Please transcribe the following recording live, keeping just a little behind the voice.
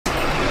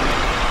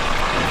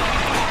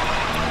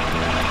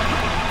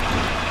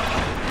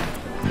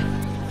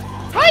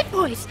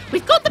boys,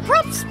 we've got the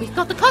props, we've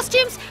got the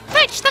costumes.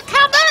 Fetch the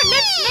camera and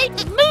let's make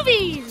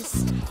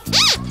movies.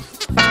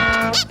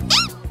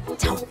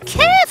 Oh,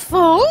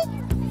 careful.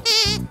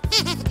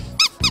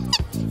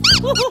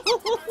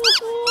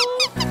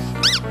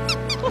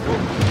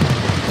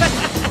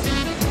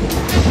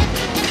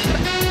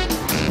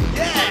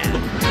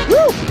 Yeah!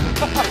 Woo!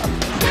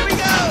 Here we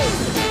go!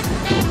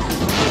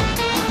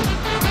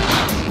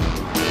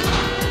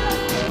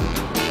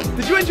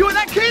 Did you enjoy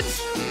that,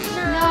 kids?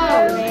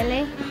 No,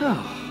 really.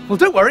 Oh, well,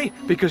 don't worry,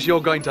 because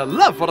you're going to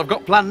love what I've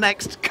got planned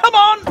next. Come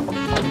on!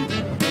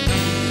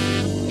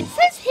 It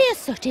says here,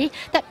 Sooty,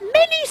 that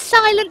many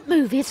silent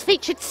movies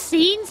featured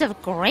scenes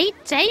of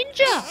great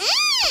danger.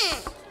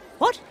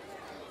 What?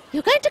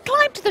 You're going to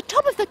climb to the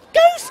top of the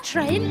ghost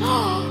train?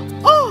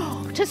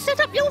 Oh, to set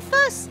up your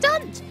first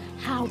stunt.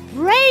 How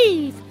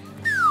brave.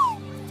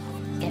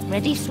 Get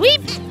ready,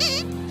 Sweep.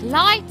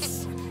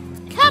 Lights.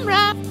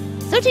 Camera.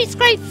 Sooty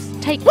Scrapes.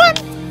 Take one.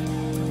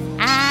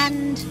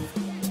 And...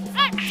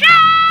 action!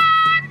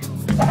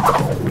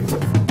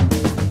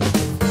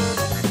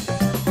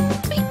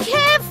 Be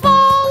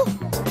careful.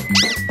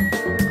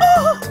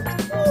 Oh.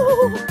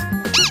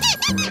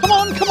 Come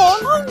on, come on!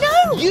 Oh,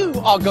 no!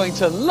 You are going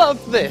to love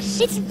this!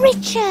 It's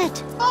Richard.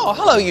 Oh,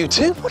 hello, you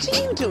two. What are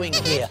you doing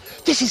here?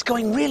 This is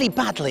going really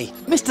badly.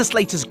 Mr.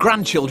 Slater's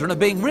grandchildren are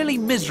being really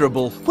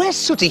miserable. Where's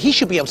Sooty? He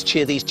should be able to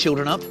cheer these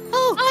children up.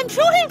 Oh, I'm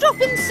sure he'll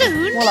drop in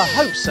soon. Well, I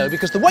hope so,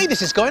 because the way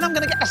this is going, I'm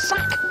going to get a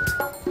sack.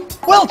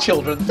 Well,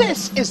 children,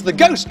 this is the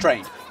ghost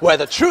train, where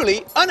the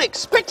truly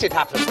unexpected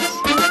happens.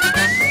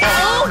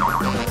 Oh,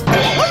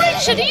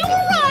 Richard, are you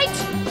all right?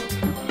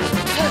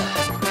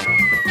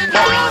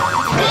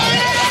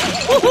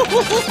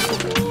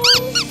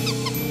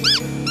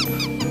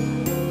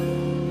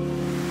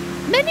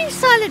 Many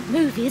silent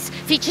movies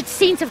featured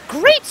scenes of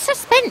great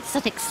suspense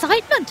and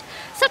excitement,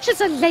 such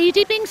as a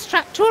lady being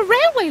strapped to a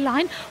railway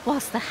line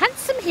whilst the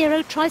handsome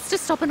hero tries to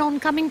stop an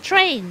oncoming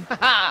train.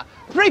 Ha!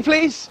 3,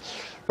 please.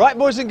 Right,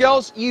 boys and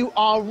girls, you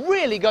are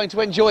really going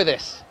to enjoy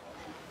this.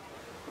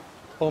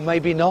 Or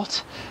maybe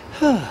not.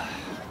 Help!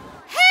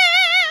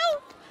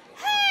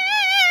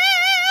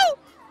 Help!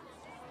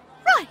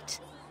 Right.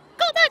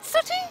 Got that,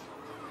 Sooty?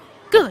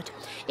 Good.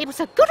 It was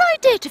a good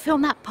idea to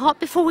film that part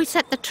before we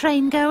set the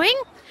train going.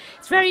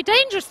 It's very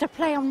dangerous to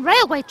play on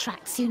railway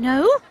tracks, you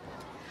know.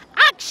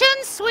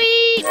 Action,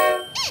 Sweep!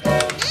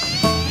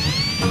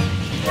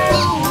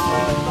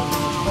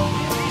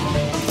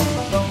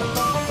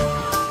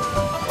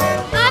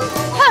 And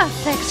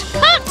perfect.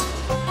 Cut!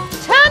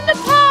 Turn the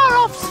power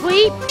off,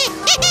 Sweep.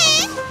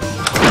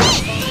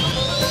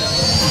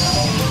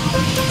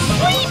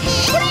 Sweep!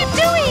 What are you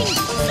doing?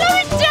 Slow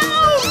it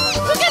down!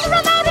 We're going to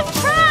run out of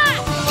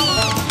track!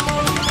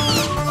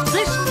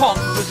 This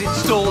pond was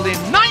installed in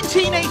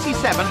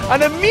 1987.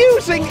 An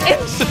amusing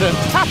incident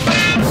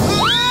happened.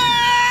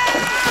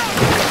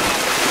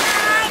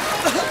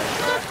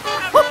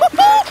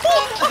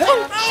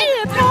 Oh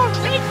dear, poor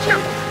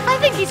Richard. I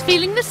think he's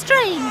feeling the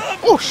strain.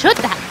 Or should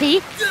that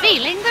be?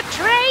 Feeling the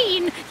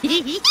train.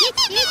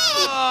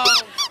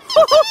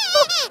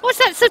 What's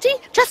that, Sooty?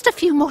 Just a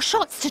few more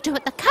shots to do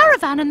at the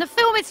caravan and the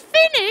film is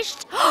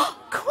finished.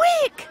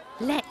 Quick,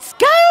 let's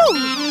go.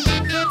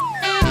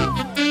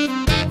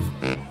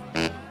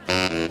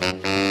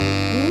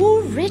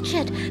 Oh,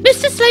 Richard,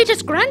 Mr.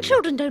 Slater's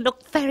grandchildren don't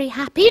look very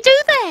happy, do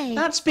they?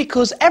 That's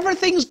because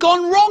everything's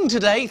gone wrong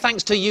today,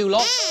 thanks to you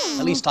lot.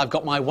 At least I've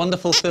got my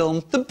wonderful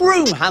film, The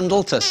Broom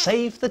Handle, to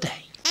save the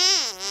day.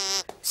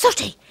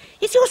 Sooty,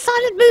 is your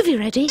silent movie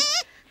ready?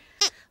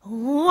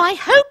 Oh, I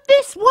hope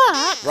this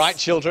works. Right,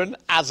 children,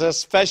 as a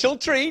special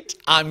treat,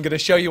 I'm going to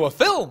show you a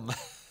film.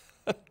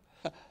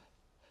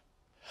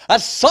 A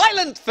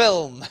silent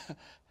film.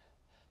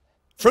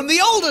 From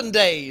the olden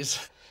days.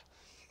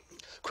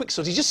 Quick,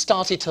 Sooty, just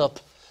start it up.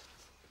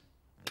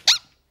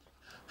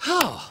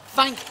 Oh,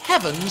 thank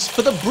heavens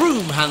for the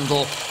broom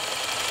handle.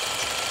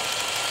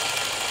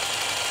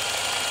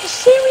 The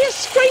serious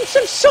scrapes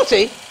of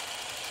Sooty?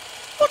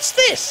 What's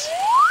this?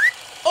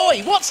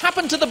 Oi, what's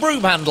happened to the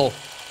broom handle?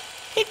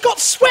 It got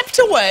swept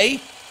away?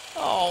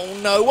 Oh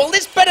no, well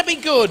this better be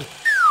good.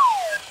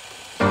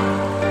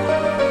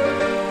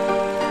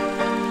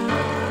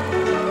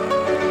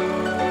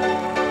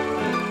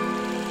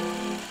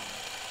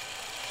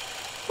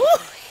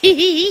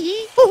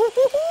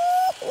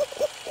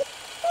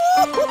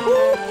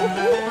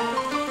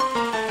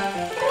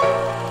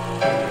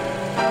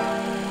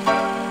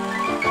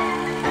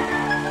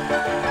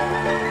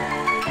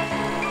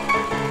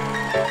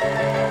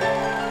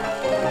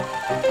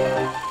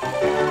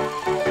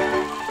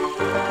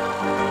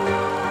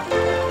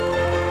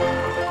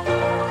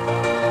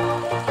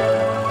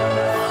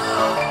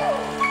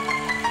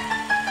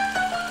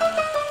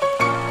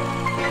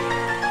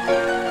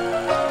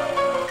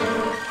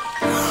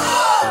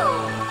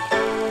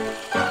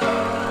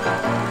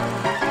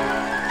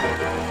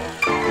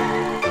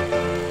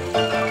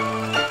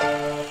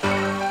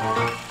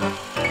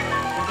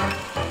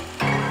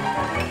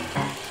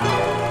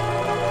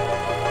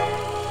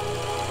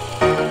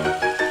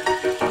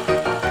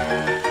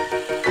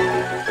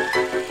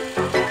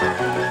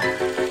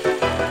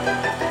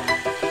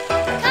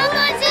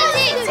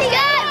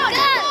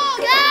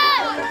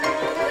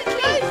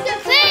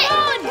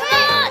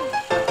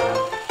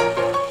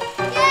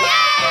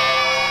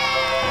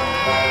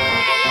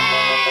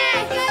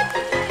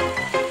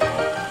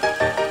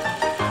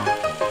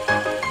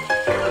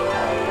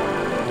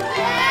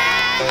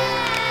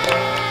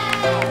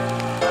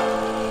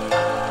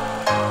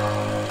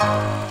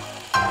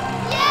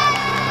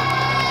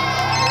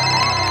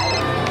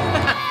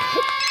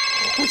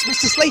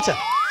 Slater.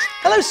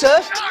 Hello,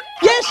 sir.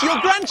 Yes, your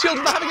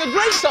grandchildren are having a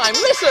great time.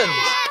 Listen.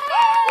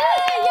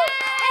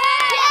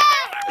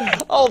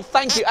 Oh,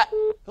 thank you.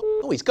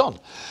 Oh, he's gone.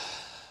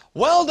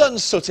 Well done,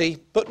 Sooty.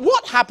 But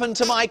what happened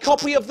to my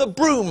copy of the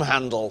broom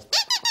handle?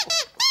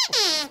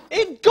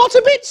 It got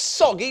a bit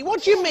soggy.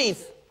 What do you mean?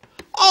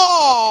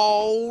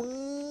 Oh,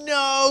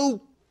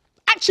 no.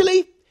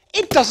 Actually,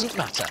 it doesn't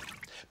matter.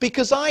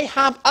 Because I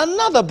have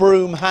another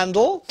broom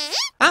handle.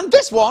 And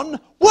this one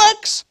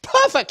works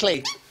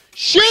perfectly.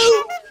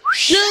 Shoo,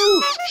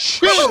 shoo,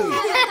 shoo.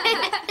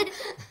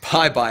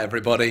 Bye-bye,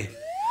 everybody. Bye-bye.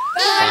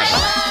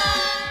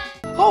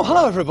 Oh,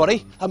 hello,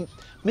 everybody.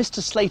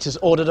 Mr. Slater's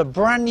ordered a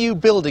brand new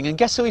building, and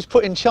guess who he's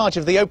put in charge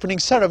of the opening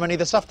ceremony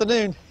this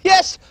afternoon?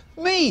 Yes,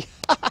 me.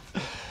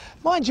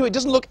 Mind you, it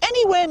doesn't look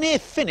anywhere near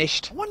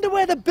finished. I wonder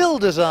where the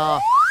builders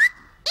are.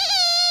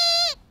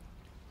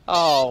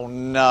 Oh,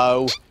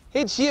 no.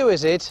 It's you,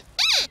 is it?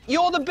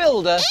 You're the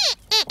builder?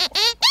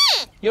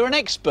 You're an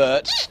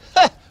expert?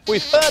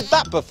 We've heard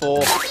that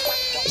before.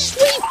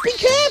 Sweep, be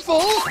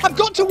careful! I've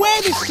got to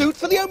wear this suit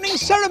for the opening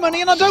ceremony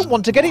and I don't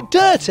want to get it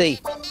dirty.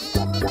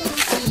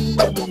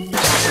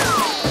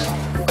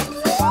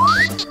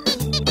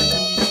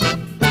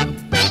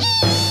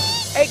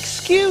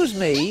 Excuse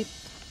me,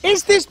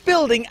 is this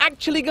building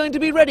actually going to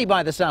be ready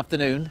by this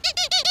afternoon?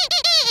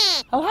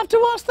 I'll have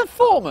to ask the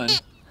foreman.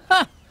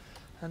 Ha!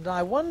 And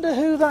I wonder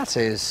who that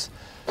is.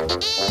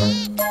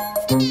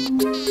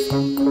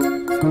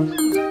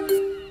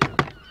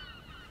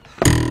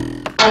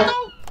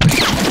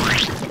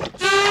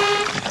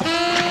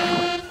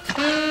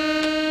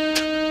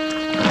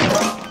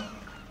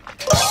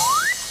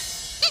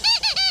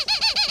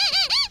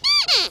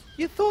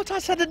 You thought I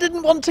said I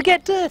didn't want to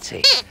get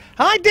dirty?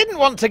 I didn't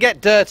want to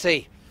get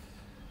dirty.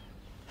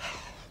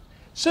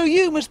 So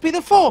you must be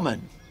the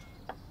foreman.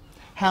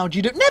 How do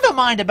you do? Never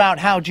mind about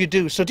how do you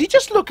do, Sooty.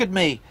 Just look at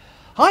me.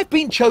 I've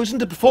been chosen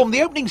to perform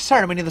the opening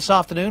ceremony this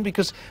afternoon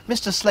because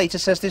Mr. Slater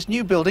says this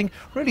new building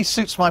really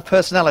suits my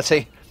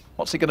personality.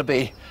 What's it going to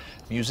be?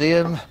 A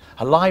museum?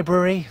 A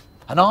library?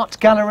 An art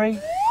gallery?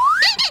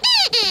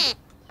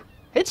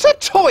 It's a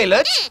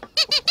toilet!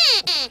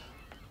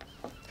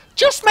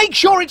 Just make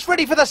sure it's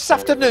ready for this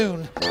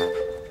afternoon.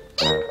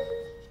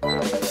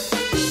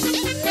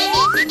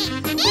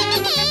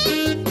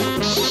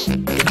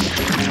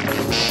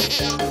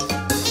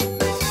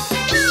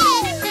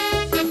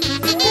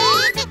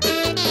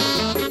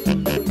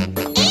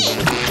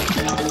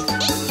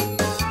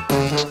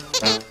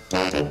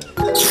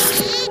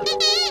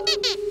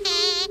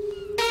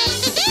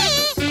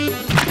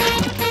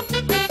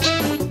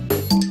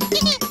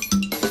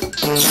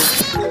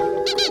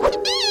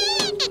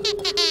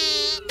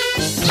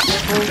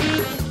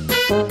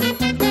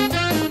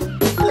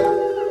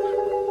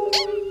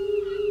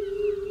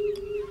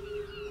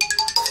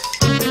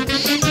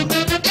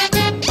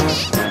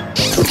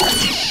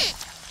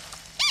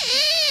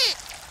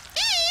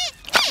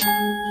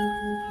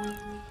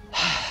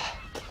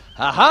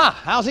 Aha!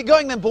 How's it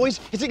going then,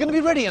 boys? Is it going to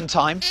be ready in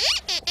time?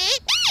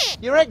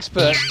 You're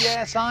expert.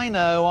 Yes, I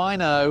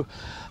know.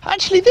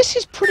 Actually, this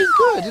is pretty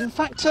good. In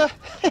fact,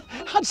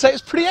 I'd say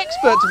it's pretty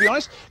expert, to be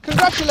honest.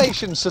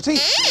 Congratulations, Sooty.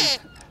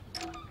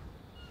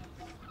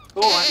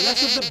 All right,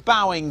 less of the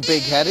bowing,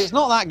 big head. It's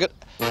not that good.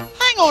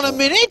 Hang on a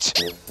minute.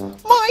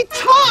 My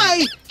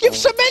tie! You've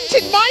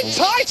cemented my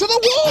tie to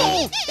the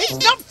wall!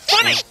 It's not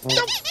funny!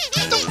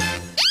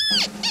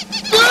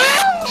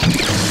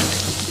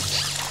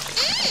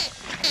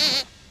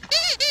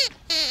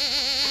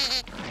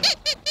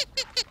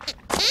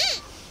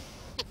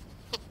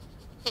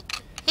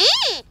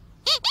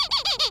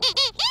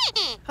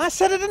 I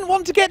said I didn't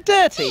want to get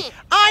dirty.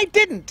 I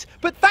didn't,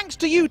 but thanks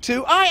to you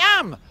two, I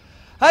am.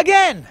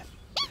 Again.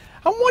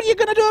 And what are you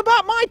going to do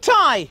about my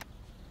tie?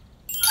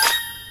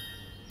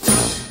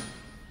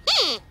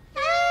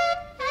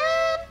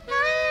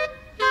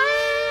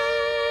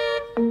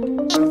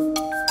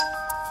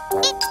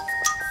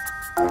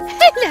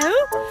 Hello.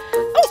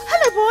 Oh,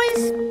 hello,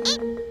 boys.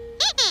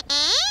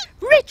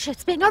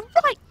 Richard's being a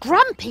right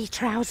grumpy,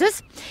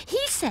 Trousers. He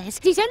says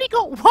he's only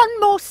got one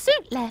more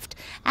suit left,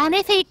 and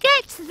if he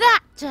gets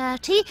that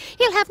dirty,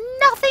 he'll have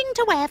nothing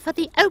to wear for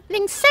the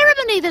opening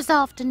ceremony this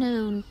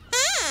afternoon.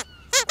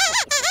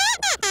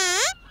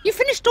 You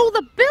finished all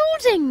the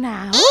building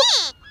now?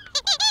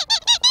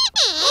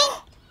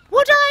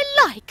 Would I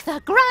like the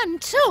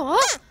grand tour?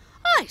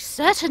 I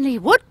certainly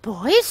would,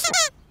 boys.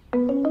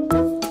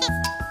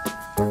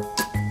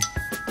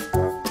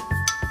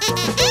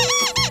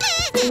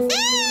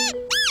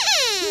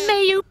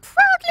 May you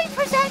proudly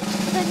present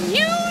the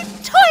new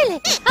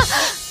toilet.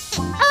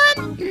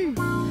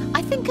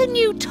 I think a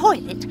new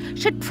toilet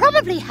should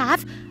probably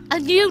have a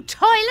new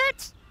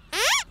toilet.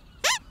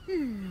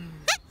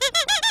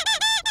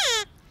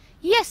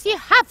 Yes, you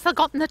have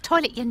forgotten the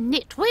toilet, you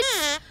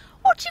nitwits.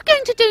 What are you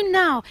going to do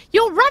now?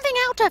 You're running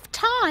out of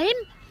time.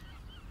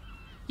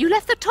 You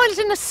left the toilet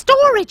in the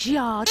storage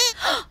yard.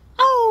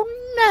 Oh,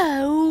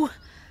 no.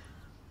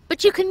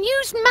 But you can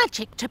use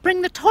magic to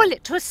bring the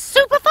toilet to us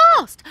super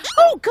fast.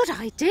 Oh, good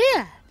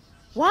idea.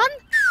 1,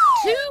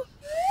 2,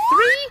 3.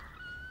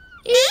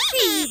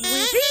 Easy,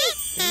 Wizzy.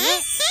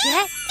 Let's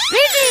get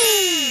busy.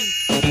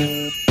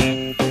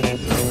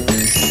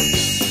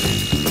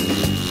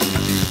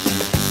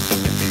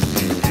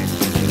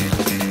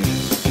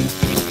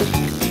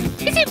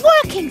 Is it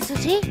working,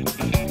 Sooty?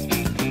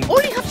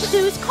 All you have to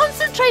do is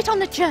concentrate on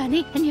the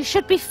journey and you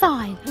should be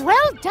fine.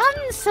 Well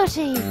done,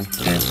 Sooty.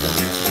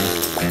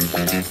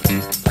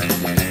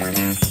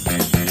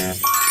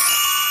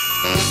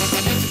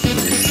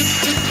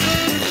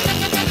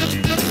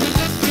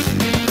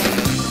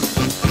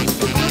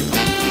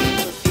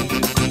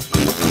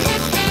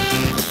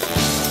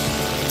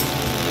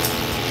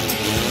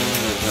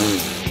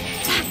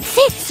 That's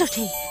it,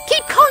 Sooty.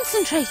 Keep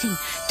concentrating.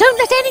 Don't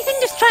let anything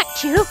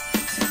distract you.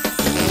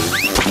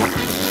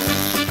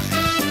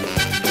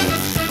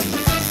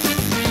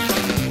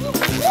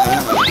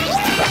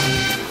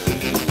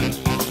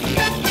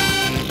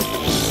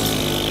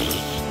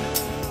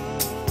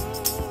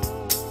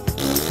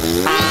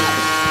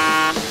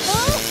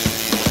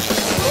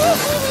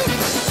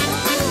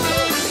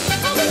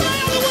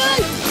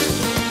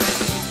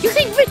 You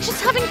think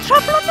Richard's having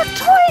trouble on the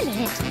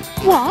toilet?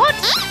 What?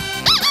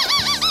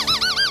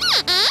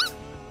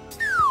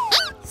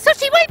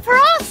 Sooty, wait for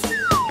us!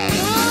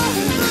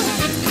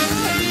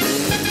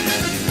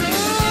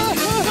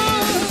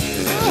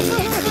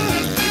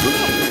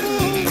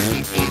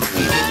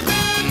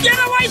 Get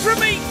away from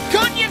me!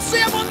 Can't you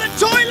see I'm on the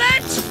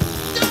toilet?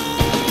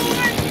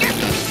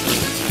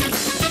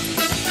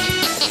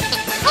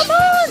 Come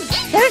on!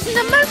 There isn't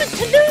a moment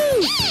to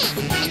lose!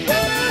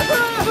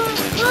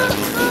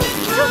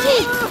 Sooty,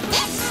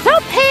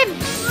 stop him!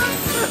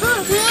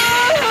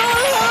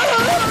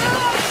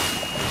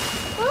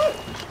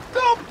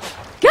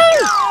 Go!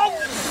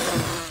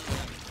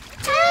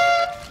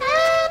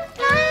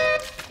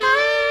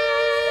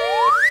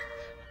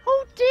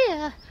 Oh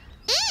dear.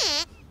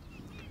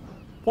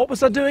 What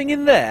was I doing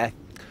in there?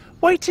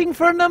 Waiting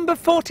for a number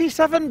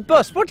 47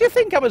 bus. What do you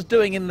think I was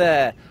doing in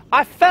there?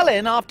 I fell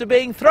in after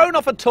being thrown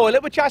off a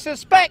toilet which I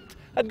suspect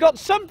had got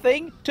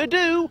something to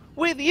do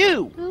with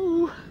you.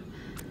 Ooh.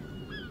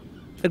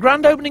 The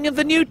grand opening of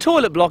the new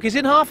toilet block is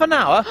in half an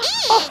hour.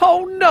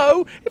 Oh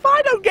no! If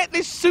I don't get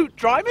this suit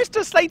dry,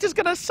 Mr. Slater's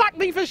going to sack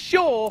me for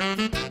sure.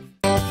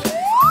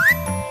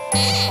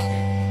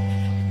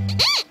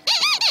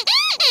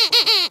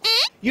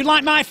 You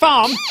like my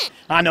farm?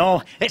 I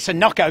know, it's a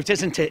knockout,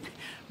 isn't it?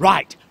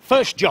 Right,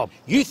 first job.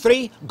 You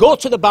three go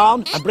to the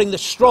barn and bring the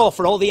straw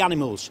for all the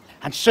animals.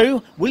 And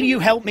Sue, will you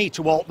help me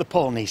to walk the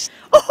ponies?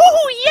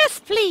 Oh, yes,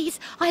 please.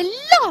 I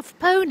love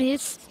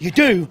ponies. You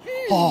do?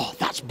 Oh,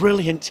 that's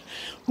brilliant.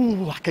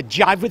 Ooh, I could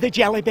jive with a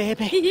jelly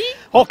baby.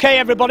 OK,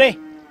 everybody,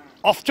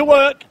 off to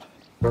work.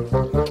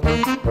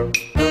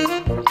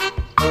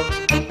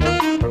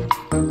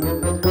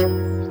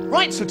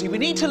 Right, Sooty, we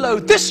need to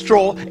load this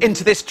straw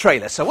into this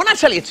trailer. So when I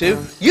tell you to,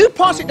 you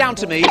pass it down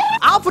to me,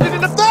 I'll put it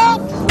in the...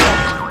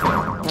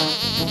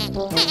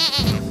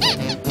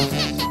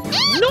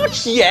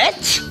 Not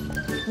yet!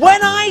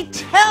 When I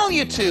tell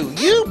you to,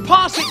 you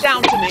pass it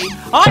down to me,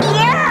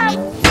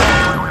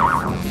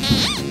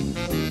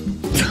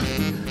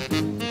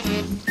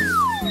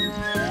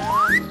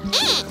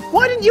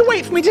 Why didn't you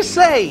wait for me to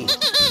say?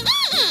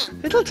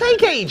 It'll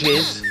take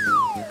ages.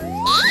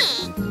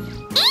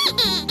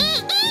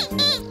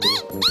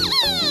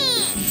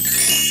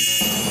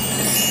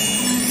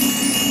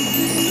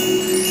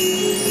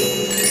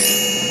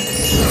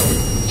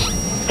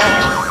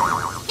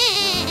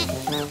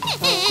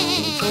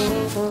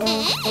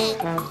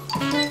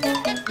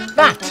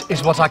 That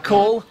is what I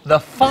call the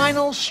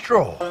final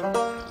straw.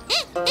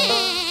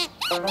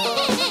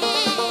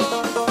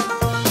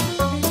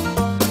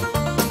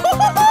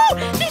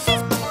 This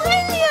is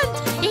brilliant!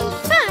 In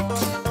fact,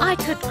 I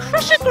could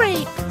crush a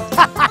grape.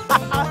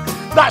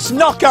 That's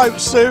knockout,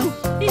 Sue.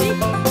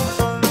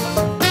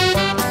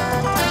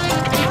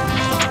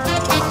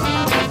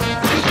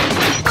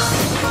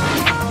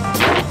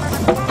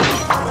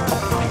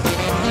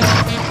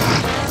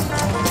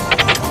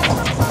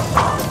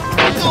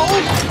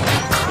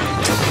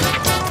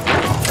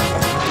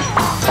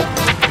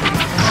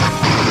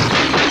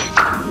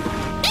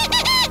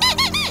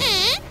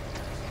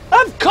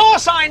 Of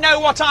course I know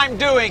what I'm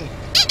doing!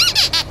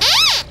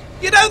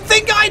 You don't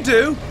think I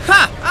do?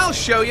 Ha! I'll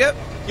show you.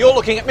 You're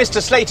looking at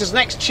Mr. Slater's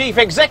next chief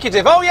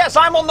executive. Oh yes,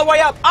 I'm on the way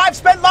up. I've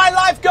spent my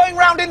life going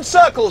round in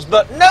circles,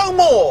 but no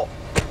more.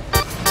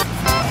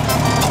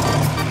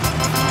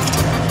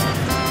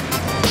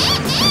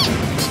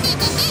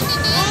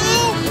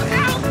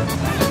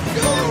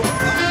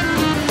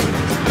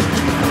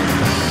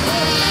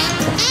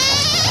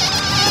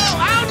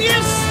 How do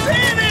you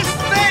steer this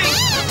thing?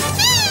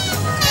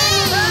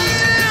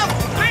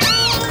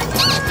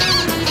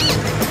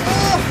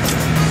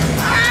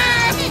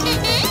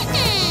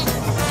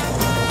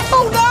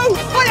 Oh no!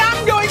 I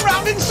am going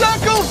round in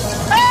circles!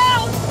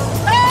 Help!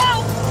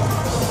 Help!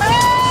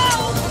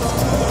 Help!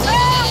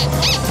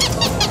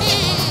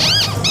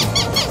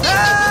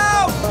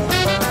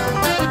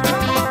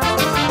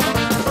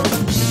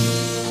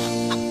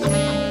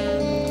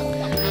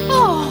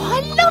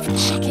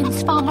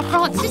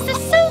 dances. They're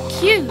so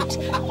cute.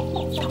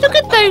 Look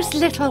at those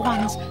little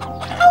ones.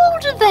 How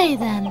old are they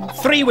then?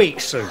 3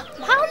 weeks, Sue.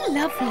 How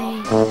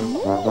lovely.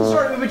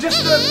 Sorry, we were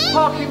just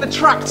parking the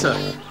tractor.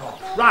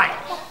 Right,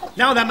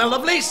 now then, my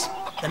lovelies,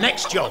 the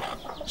next job.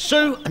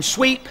 Soo and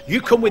Sweep,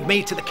 you come with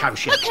me to the cow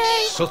shed.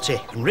 Okay. Sooty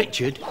and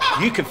Richard,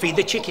 you can feed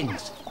the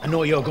chickens. I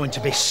know you're going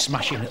to be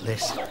smashing at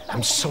this.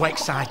 I'm so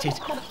excited.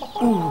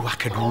 Ooh, I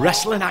could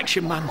wrestle an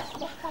action man.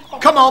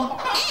 Come on.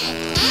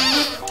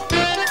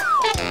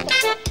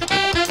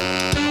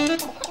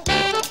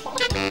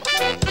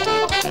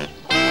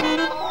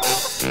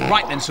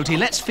 Right then, Sooty,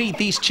 let's feed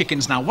these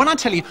chickens now. When I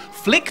tell you,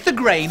 flick the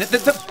grain at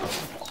the...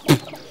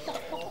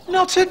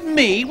 Not at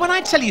me. When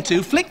I tell you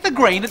to, flick the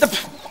grain at the...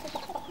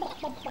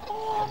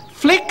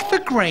 Flick the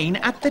grain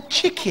at the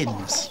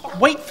chickens.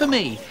 Wait for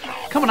me.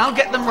 Come on, I'll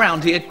get them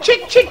round here.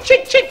 Chick, chick,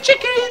 chick, chick,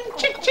 chicken.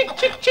 Chick, chick,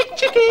 chick, chick,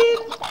 chicken.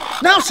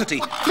 Now, Sooty,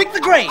 flick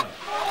the grain.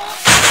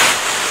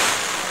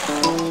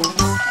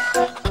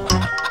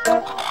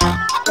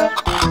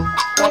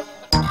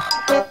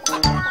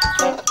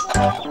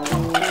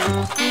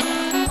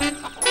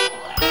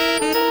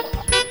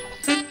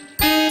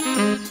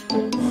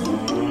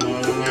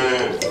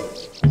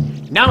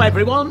 Now,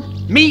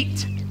 everyone,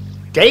 meet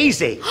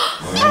Daisy.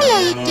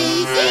 Hello,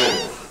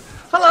 Daisy.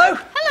 Hello.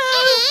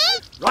 Hello.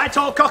 Right,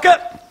 old cocker,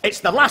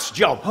 it's the last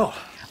job. Oh,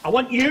 I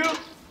want you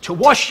to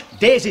wash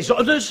Daisy's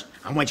udders,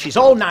 and when she's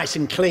all nice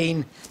and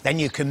clean, then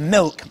you can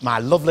milk my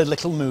lovely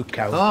little moo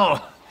cow.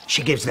 Oh.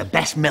 She gives the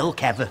best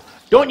milk ever.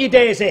 Don't you,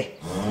 Daisy?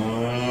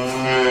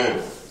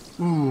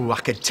 Ooh, I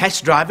could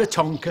test drive a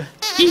Tonka.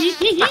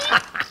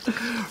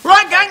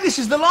 Right, gang, this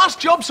is the last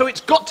job, so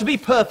it's got to be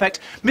perfect.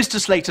 Mr.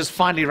 Slater's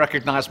finally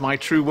recognised my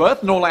true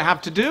worth, and all I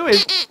have to do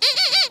is...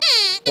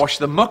 wash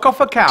the muck off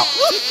a cow.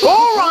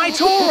 All right,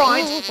 all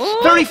right.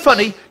 Very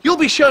funny. You'll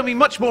be showing me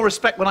much more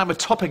respect when I'm a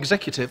top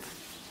executive.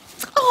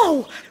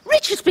 Oh,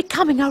 Richard's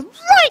becoming a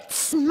right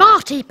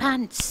smarty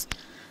pants.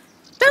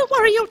 Don't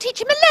worry, you'll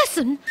teach him a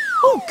lesson.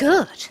 Oh,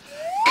 good.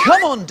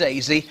 Come on,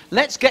 Daisy.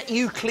 Let's get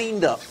you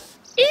cleaned up.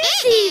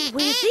 Easy,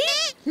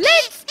 Wizzy.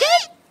 Let's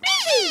get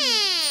busy.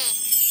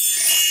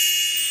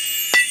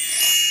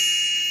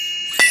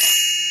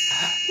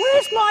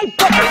 Where's my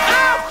bucket?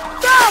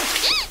 Ow! Ow!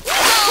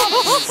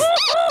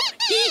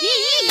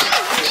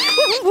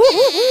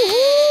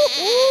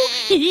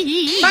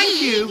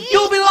 Thank you.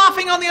 You'll be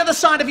laughing on the other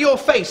side of your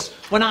face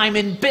when I'm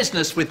in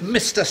business with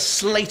Mr.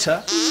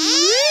 Slater.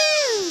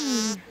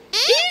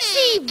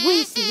 Easy,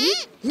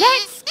 Wizzy.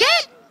 Let's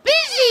get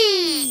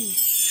busy.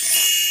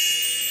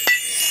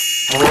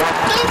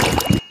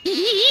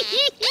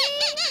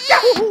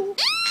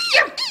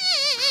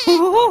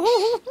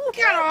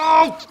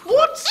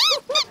 What's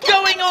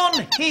going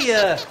on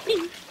here?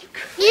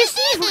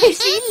 Easy,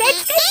 Wizzy.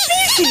 Let's get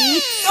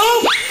busy.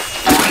 Oh!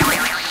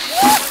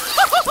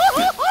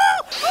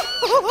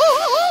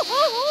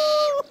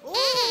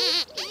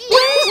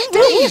 Where's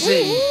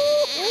Daisy?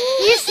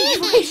 Easy,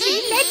 Wizzy.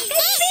 Let's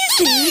get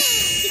busy.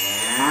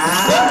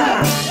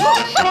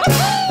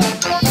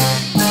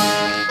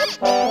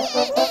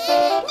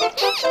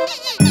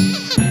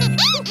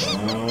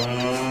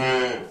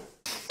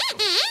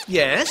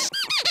 Yes?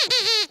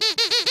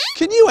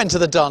 Can you enter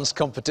the dance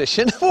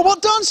competition? Well,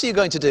 what dance are you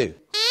going to do?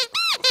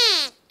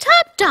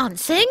 Tap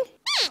dancing.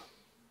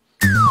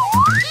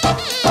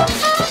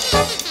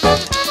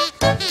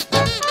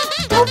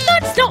 Oh,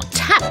 that's not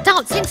tap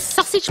dancing,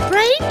 sausage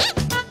brain.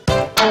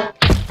 I've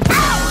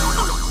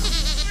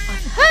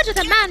heard of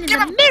the man in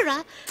the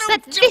mirror,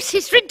 but this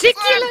is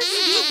ridiculous.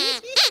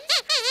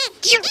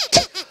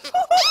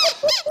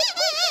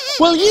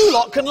 Well, you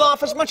lot can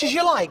laugh as much as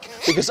you like,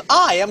 because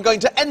I am going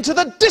to enter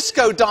the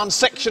disco dance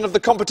section of the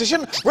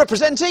competition,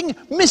 representing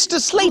Mr.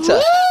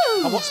 Slater.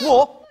 Woo! And what's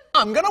more,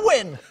 I'm going to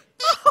win.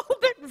 Oh,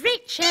 but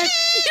Richard,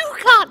 you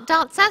can't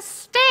dance a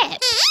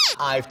step.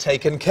 I've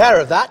taken care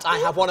of that. I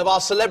have one of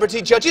our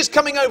celebrity judges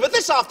coming over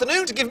this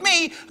afternoon to give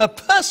me a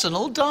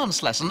personal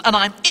dance lesson, and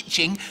I'm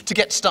itching to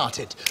get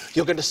started.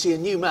 You're going to see a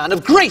new man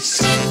of grace,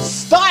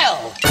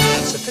 style,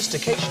 and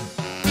sophistication.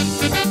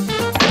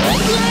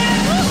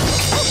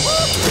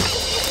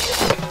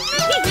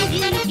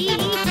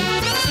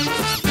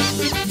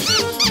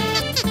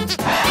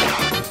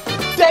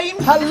 Dame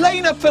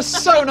Helena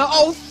Persona,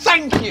 oh,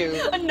 thank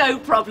you. No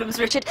problems,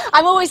 Richard.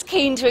 I'm always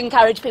keen to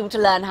encourage people to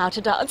learn how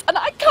to dance, and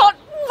I can't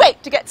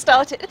wait to get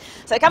started.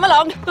 So come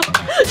along.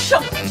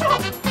 Chop,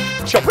 chop.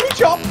 Choppity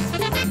chop.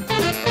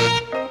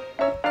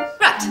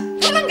 Right,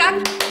 come on,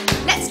 gang.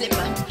 Let's slip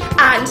round.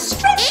 And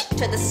stretch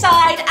to the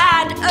side,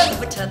 and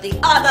over to the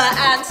other,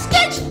 and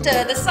stretch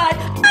to the side,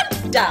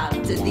 and down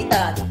to the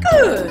other.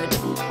 Good.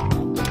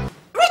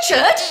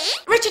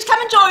 Richard,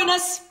 come and join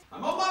us.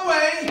 I'm on my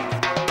way.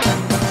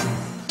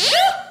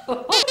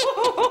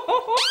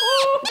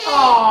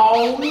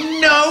 Oh,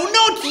 no,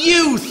 not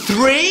you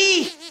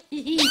three!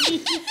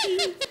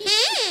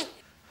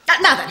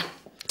 Now then,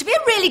 to be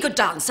a really good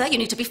dancer, you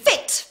need to be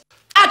fit,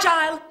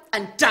 agile,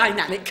 and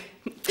dynamic.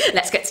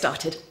 Let's get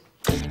started.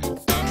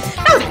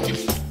 Now then,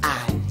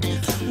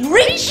 and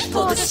reach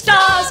for the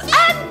stars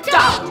and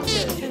down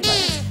to the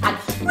earth. And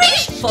reach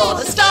for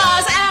the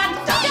stars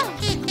and down.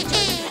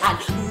 And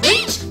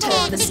reach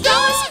for the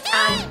stars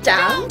and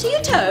down to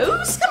your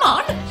toes. Come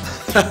on.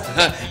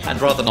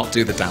 I'd rather not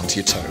do the down to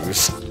your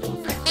toes.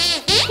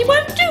 He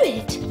won't do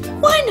it.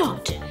 Why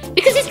not?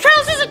 Because his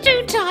trousers are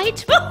too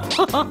tight.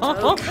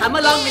 Oh, come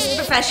along, Mr.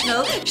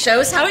 Professional. Show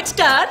us how it's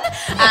done.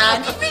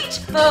 And reach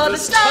for the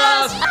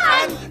stars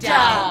and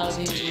down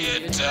to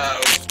your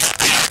toes.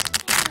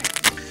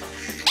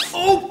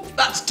 Oh,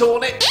 that's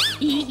torn it.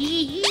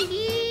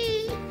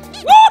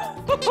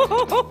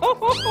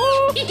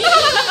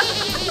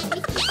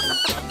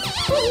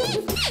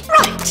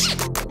 Right.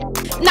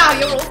 Now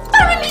you're all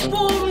thoroughly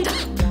warmed up.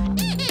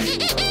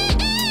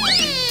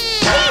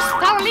 He's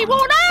thoroughly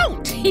worn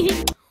out.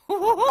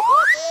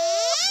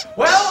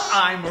 Well,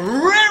 I'm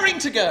raring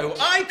to go.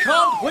 I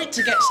can't wait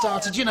to get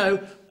started. You know,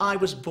 I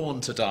was born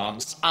to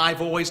dance.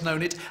 I've always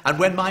known it. And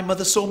when my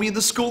mother saw me in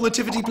the school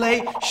nativity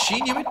play,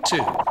 she knew it too.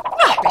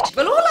 Right, Richard.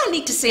 Well, all I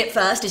need to see at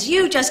first is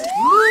you just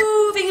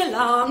moving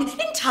along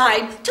in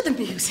time to the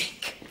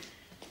music.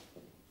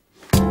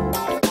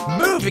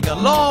 Moving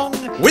along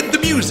with the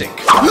music.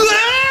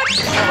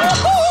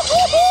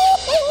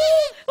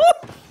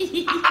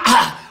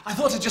 I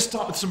thought I'd just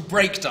start with some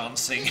break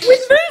dancing.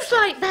 With moves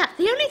like that,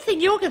 the only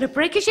thing you're going to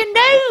break is your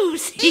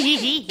nose. I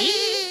think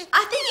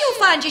you'll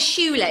find your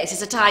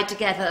shoelaces are tied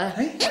together.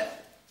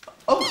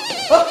 Well,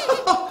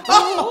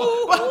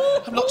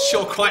 I'm not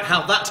sure quite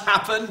how that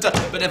happened,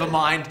 but never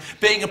mind.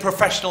 Being a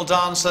professional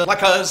dancer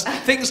like us,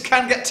 things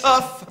can get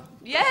tough.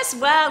 Yes,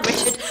 well,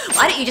 Richard,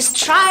 why don't you just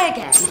try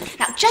again?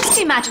 Now, just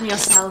imagine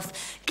yourself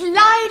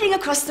gliding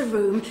across the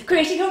room,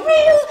 creating a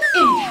real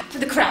impact for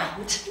the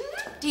crowd.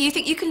 Do you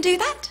think you can do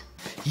that?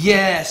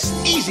 Yes,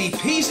 easy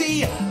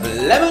peasy,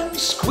 lemon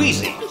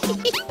squeezy.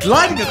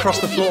 Gliding across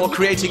the floor,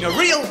 creating a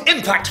real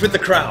impact with the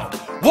crowd.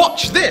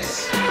 Watch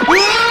this.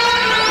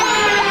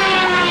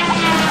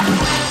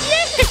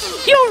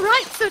 Yes, you're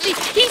right, Sooty.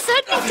 He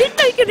certainly did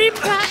make an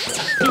impact.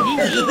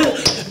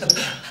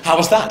 How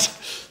was that?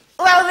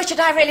 Well, Richard,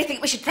 I really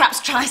think we should perhaps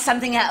try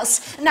something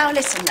else. Now,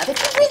 listen, love, if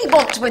you really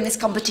want to win this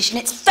competition,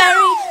 it's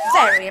very,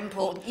 very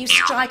important you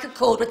strike a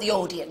chord with the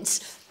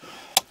audience.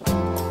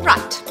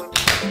 Right.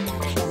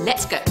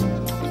 Let's go.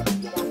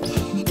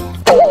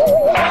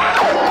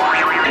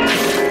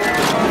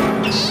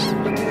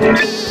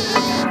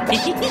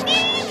 He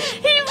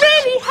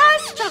really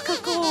has struck a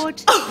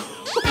chord.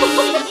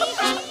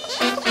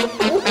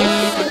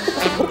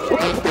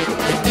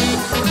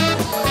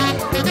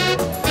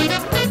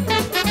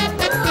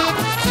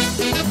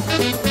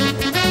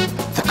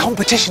 The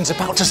competition's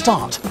about to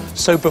start.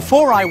 So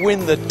before I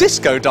win the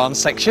disco dance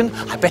section,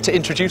 I better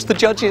introduce the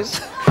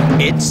judges.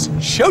 It's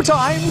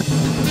showtime!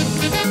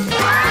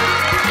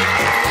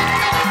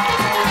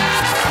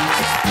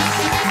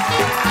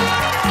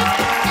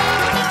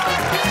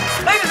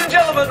 Ladies and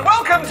gentlemen,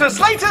 welcome to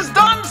Slater's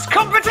Dance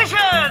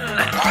Competition!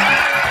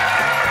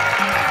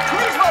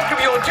 Please welcome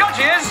your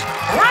judges,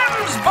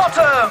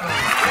 Ramsbottom!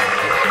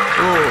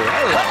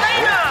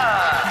 Helena!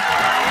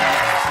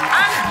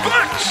 And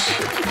Butch!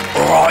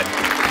 All right.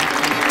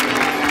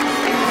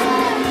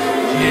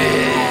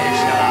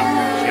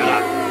 Shut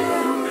up.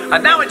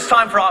 And now it's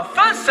time for our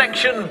first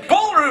section,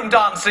 ballroom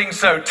dancing,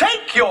 so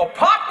take your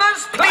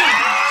partners, please!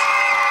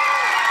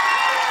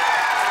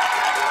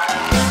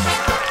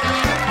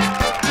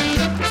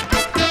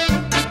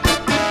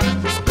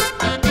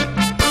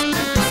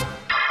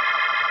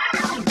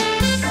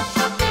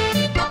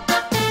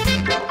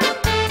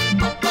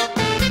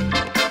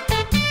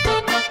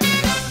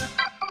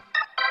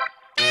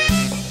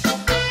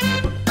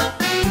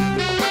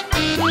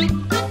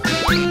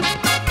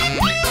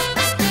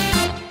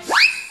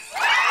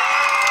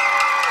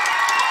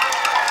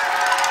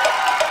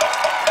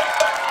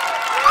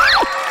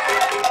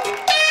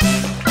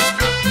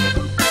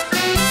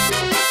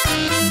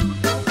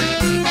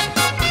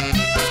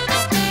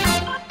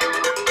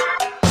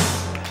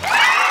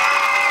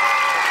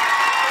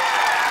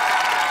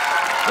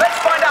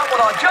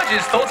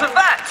 Judges thought of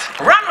that.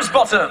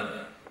 Ramsbottom.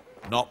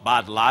 Not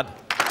bad, lad.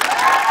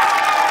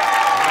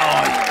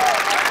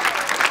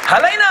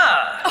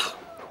 Helena. Oh,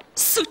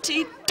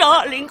 Sooty,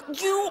 darling,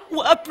 you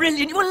were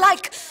brilliant. You were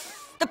like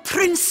the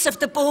prince of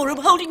the ballroom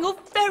holding your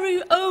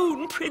very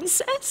own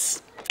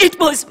princess. It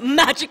was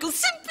magical,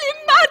 simply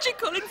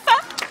magical, in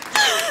fact.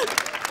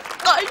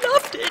 I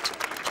loved it.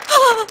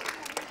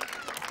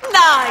 9.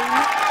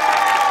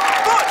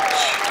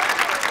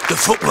 Butch. The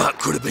footwork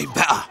could have been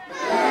better.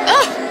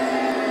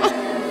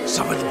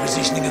 Some of the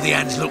positioning of the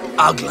hands look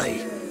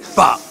ugly,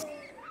 but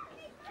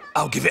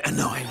I'll give it a 9.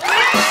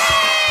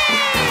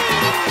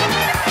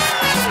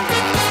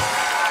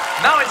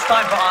 Now it's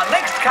time for our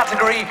next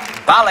category,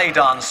 ballet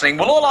dancing.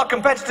 Will all our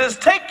competitors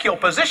take your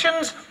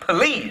positions,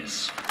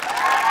 please?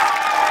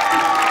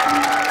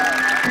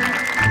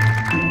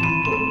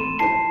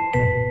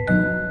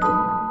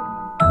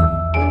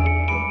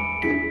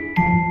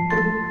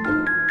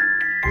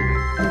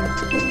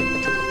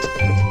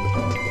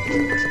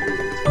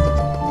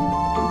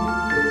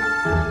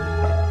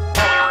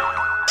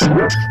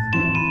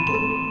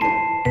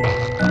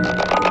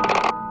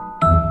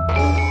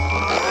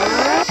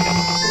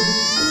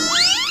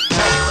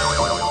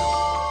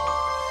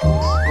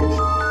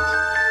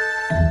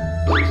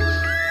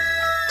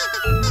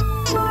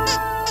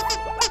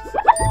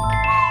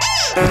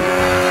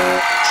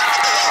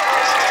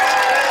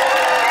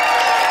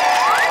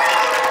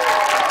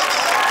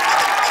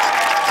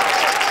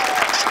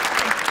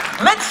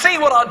 Let's see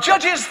what our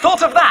judges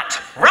thought of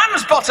that.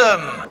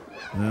 Ramsbottom.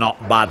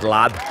 Not bad,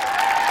 lad.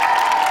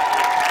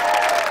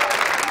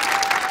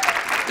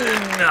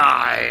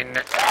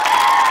 9.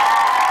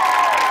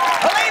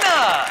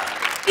 Helena.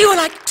 You were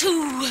like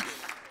two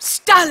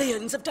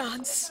stallions of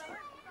dance.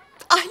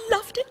 I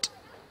loved it.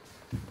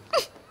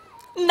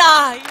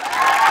 9.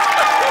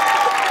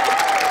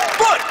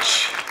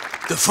 Butch.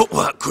 The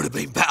footwork could have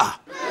been better.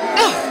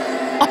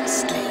 Oh,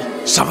 honestly.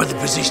 Some of the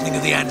positioning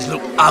of the hands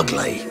look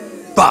ugly,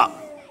 but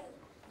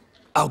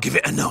I'll give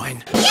it a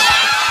 9.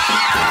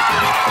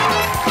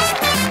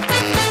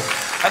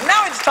 And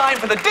now it's time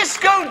for the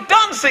disco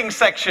dancing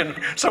section.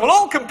 So will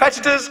all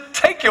competitors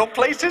take your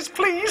places,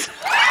 please?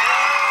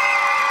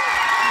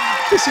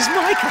 This is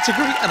my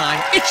category and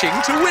I'm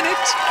itching to win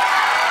it.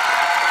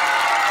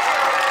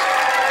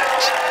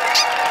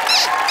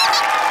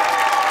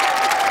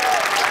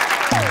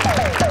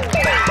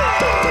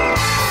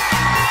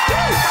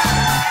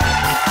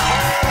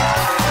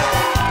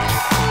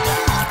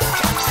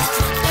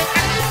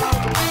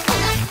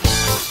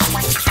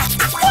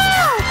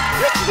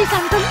 Richard is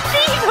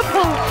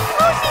unbelievable!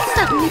 How has he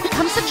suddenly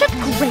become such a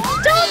great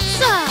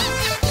dancer?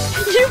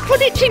 You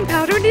put itching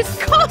powder in his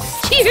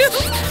costume!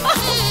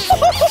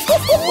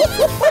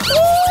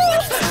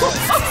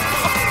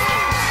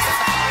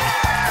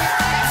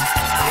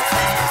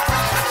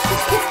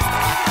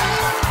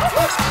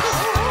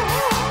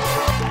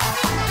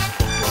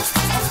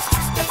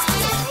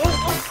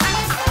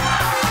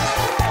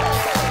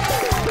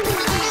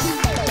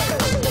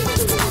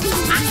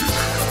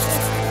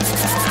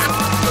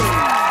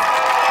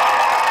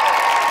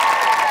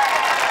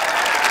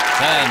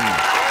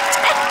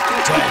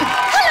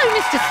 Hello,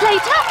 Mr.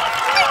 Slater.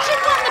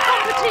 Richard won the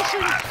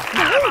competition.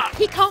 No,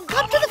 he can't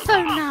come to the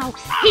phone now.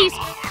 He's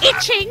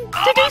itching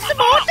to do some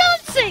more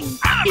dancing.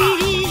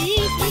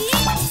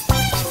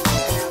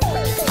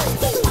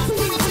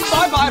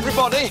 Bye-bye,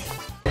 everybody.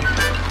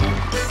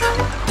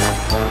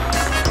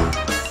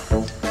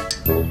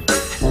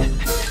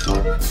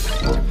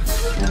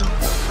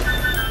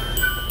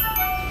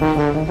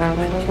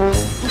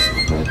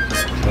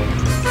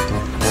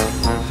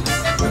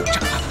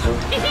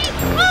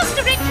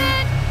 Faster,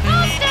 Richard!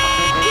 Faster!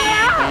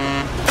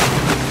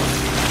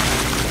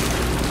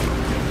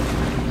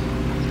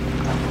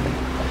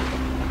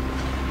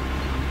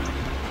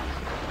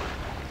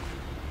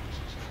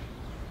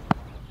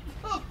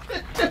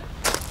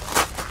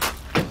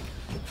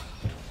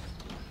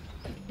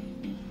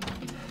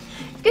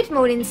 Good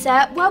morning,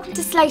 sir. Welcome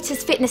to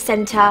Slater's Fitness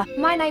Centre.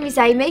 My name is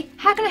Amy.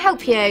 How can I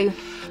help you?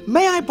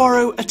 May I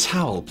borrow a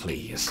towel,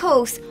 please? Of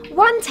course.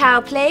 1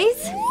 towel,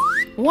 please.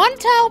 1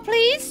 towel,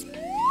 please.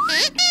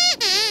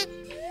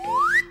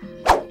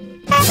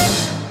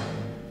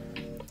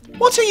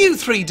 What are you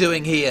 3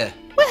 doing here?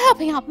 We're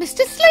helping out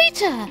Mr.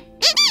 Slater.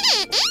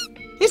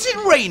 Is it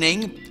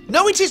raining?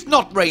 No, it is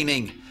not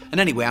raining. And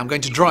anyway, I'm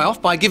going to dry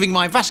off by giving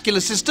my vascular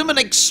system an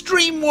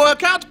extreme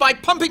workout by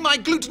pumping my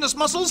glutinous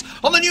muscles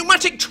on the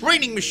pneumatic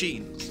training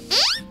machines.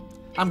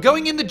 I'm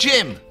going in the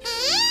gym.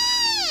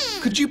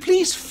 Could you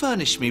please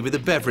furnish me with a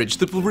beverage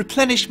that will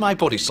replenish my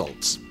body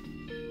salts?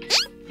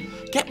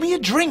 Get me a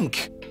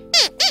drink.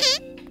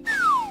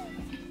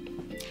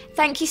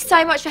 Thank you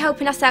so much for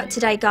helping us out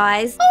today,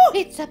 guys. Oh,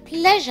 it's a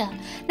pleasure.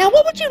 Now,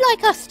 what would you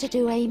like us to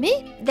do,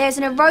 Amy? There's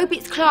an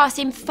aerobics class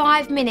in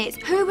 5 minutes.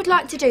 Who would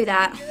like to do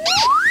that?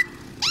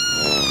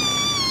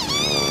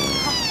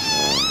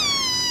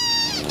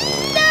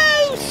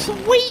 No,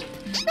 Sweep.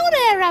 Not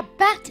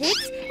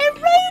aerobatics,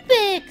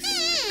 aerobics.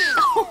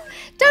 Oh,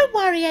 don't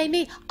worry,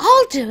 Amy.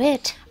 I'll do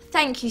it.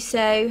 Thank you,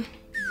 Sue.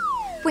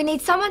 We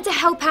need someone to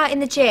help out in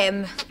the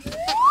gym.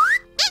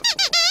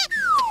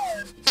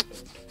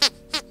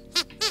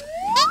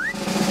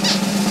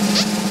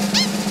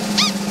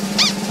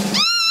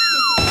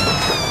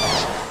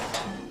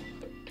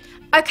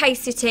 Okay,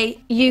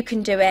 Sooty, you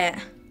can do it.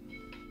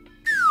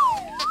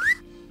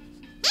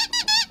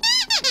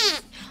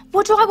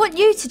 What do I want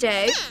you to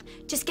do?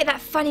 Just get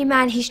that funny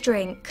man his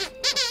drink.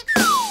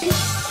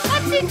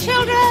 That's it,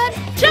 children.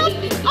 Jump,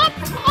 up,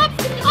 up,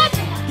 up.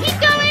 Keep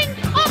going,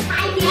 up,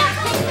 up.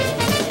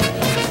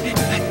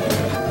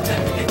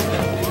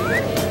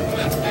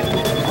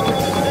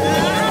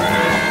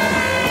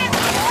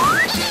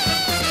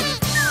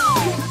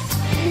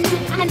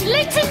 And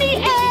legs in the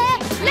air.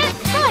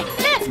 Left, right,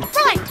 left,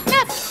 right,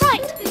 left,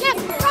 right,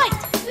 left, right,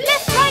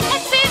 left, right,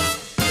 that's it.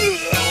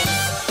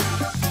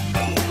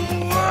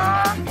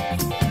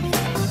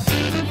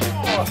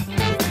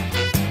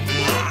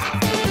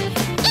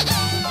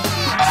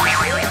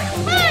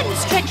 And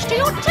stretch to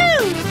your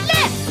toes.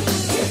 Left,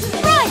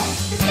 right,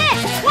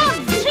 left,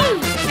 1, 2.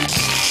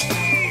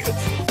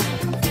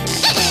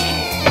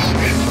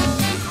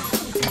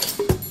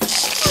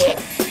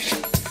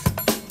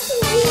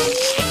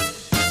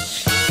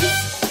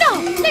 Now,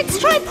 let's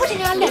try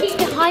putting our legs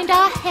behind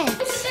our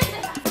heads.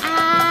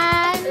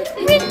 And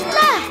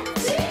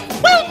relax.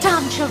 Well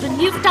done, children.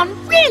 You've done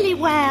really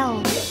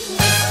well.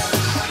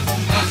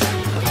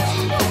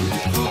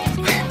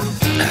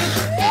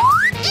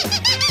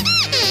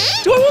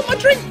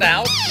 drink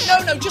now?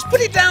 No, just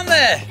put it down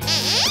there.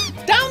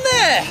 Down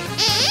there.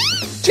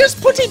 Just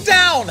put it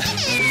down.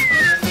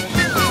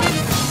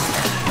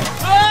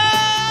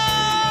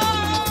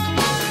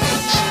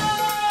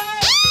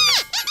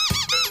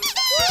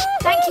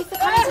 Thank you for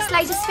coming to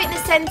Slater's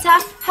Fitness Centre.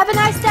 Have a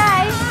nice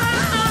day.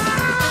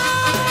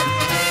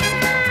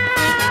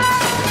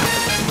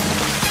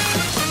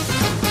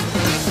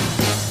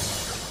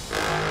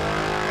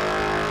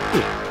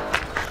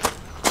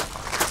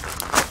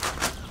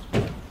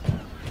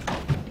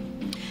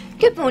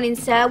 Good morning,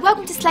 sir.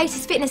 Welcome to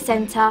Slater's Fitness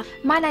Centre.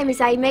 My name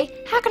is Amy.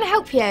 How can I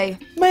help you?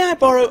 May I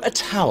borrow a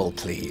towel,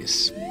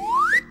 please?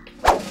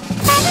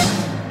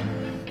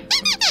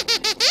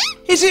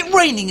 Is it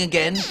raining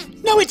again?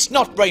 No, it's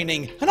not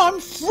raining, and I'm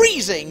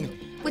freezing.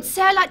 Would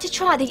sir like to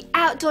try the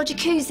outdoor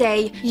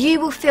jacuzzi?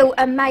 You will feel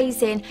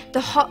amazing.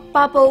 The hot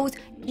bubbles.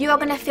 You are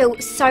going to feel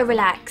so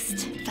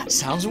relaxed. That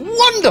sounds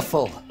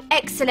wonderful.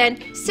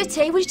 Excellent.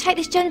 Sooty, would you take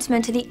this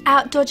gentleman to the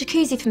outdoor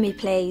jacuzzi for me,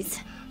 please?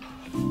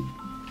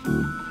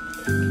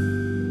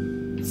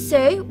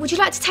 Sue, would you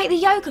like to take the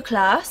yoga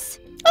class?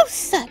 Oh,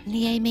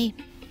 certainly, Amy.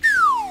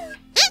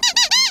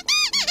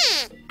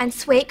 And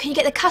Sweep, can you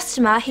get the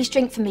customer his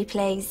drink for me,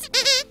 please?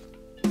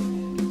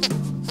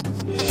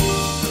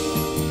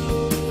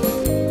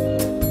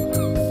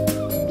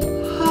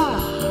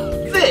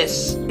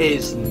 This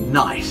is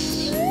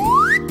nice.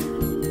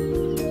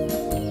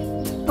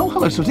 Oh,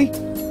 hello, Sooty.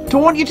 Do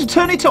I want you to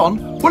turn it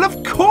on? Well,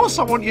 of course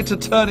I want you to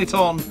turn it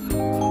on.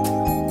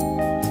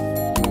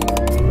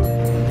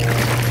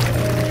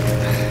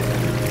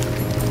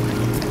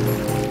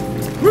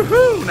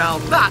 Woohoo! Now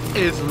that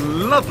is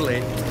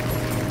lovely.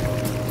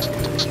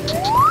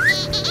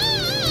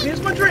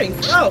 Here's my drink.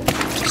 Oh,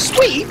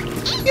 Sweep,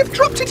 you've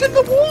dropped it in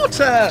the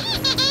water.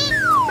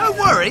 Don't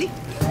worry.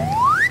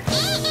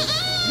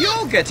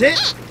 You'll get it.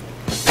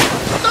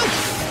 Oh,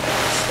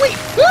 Sweep!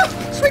 Ah,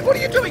 Sweep, what are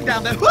you doing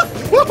down there? Sweep!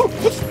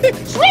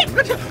 Sweep!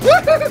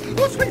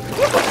 Oh, Sweep!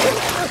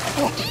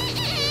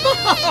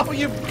 Oh,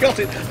 you've got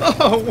it.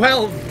 Oh,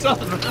 well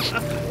done.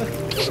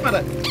 What's the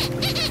matter?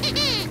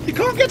 You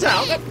can't get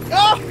out?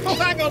 Oh,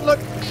 hang on, look.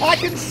 I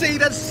can see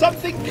there's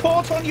something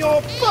caught on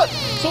your foot.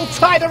 It's all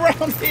tied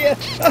around here.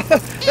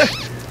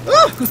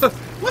 Oh,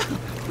 well,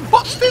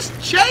 what's this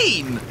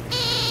chain?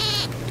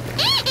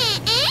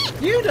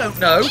 You don't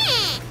know.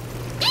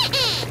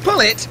 Pull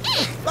it.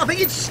 I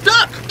think it's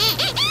stuck.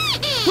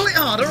 Pull it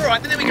hard. All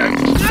right, then there we go.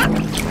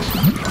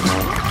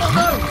 Oh,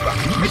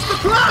 no. It's the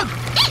plug.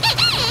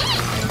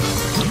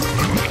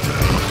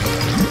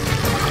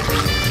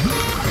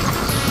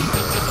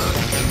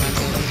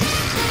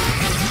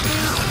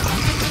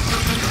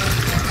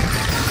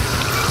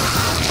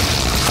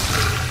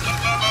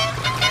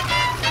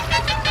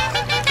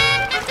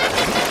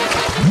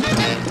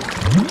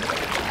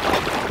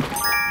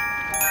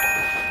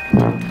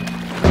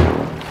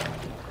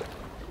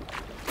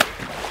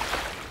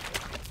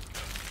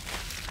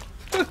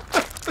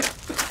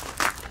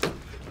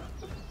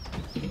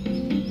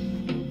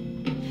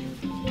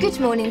 Good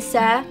morning,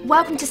 sir.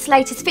 Welcome to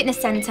Slater's Fitness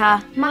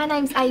Centre. My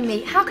name's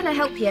Amy. How can I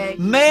help you?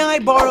 May I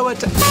borrow a...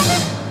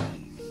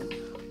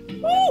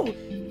 Oh,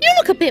 you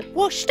look a bit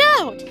washed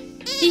out.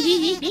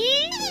 You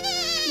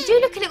do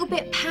look a little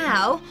bit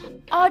pale.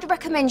 I'd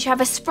recommend you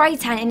have a spray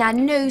tan in our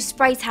new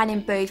spray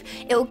tanning booth.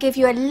 It will give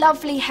you a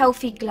lovely,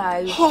 healthy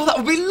glow. Oh, that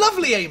would be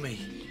lovely, Amy.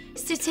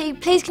 Sooty,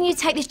 please can you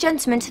take this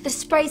gentleman to the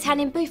spray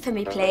tanning booth for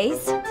me,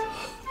 please?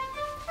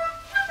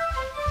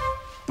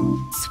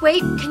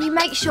 Sweep, can you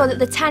make sure that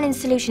the tanning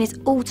solution is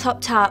all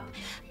topped up?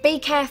 Be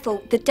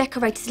careful, the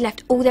decorators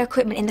left all their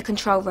equipment in the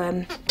control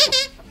room.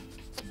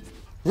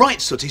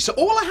 Right, Sooty, so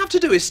all I have to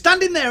do is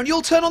stand in there and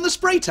you'll turn on the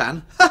spray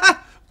tan?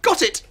 Ha!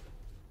 Got it!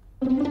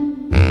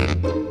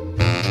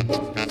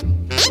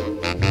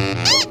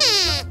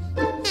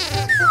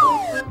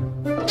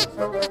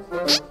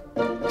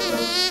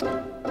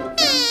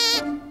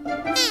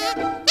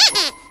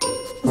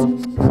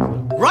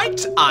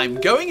 Right,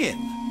 I'm going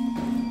in.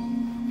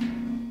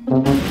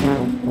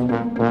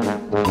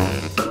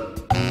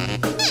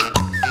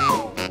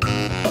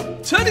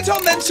 Turn it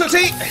on then,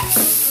 Sooty.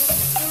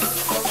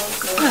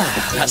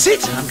 Ah, that's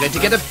it. I'm going to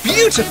get a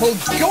beautiful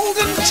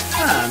golden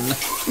tan.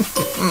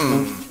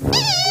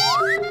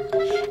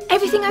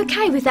 Everything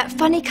okay with that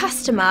funny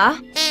customer?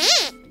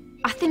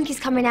 I think he's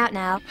coming out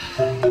now.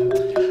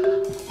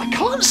 I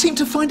can't seem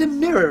to find a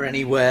mirror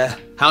anywhere.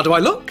 How do I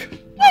look?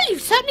 Well,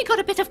 you've certainly got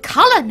a bit of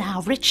colour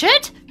now,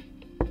 Richard.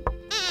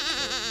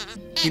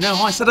 You know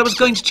how I said I was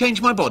going to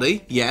change my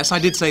body? Yes, I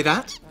did say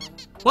that.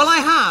 Well, I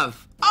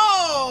have.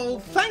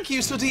 Oh, thank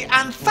you, Sooty,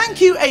 and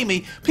thank you,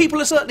 Amy. People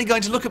are certainly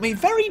going to look at me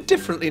very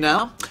differently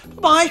now.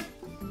 Bye-bye.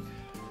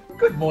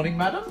 Good morning,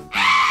 madam.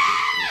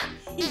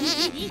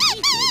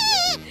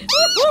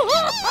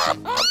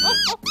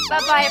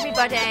 Bye-bye,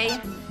 everybody.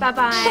 Bye-bye.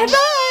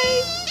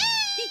 Bye-bye.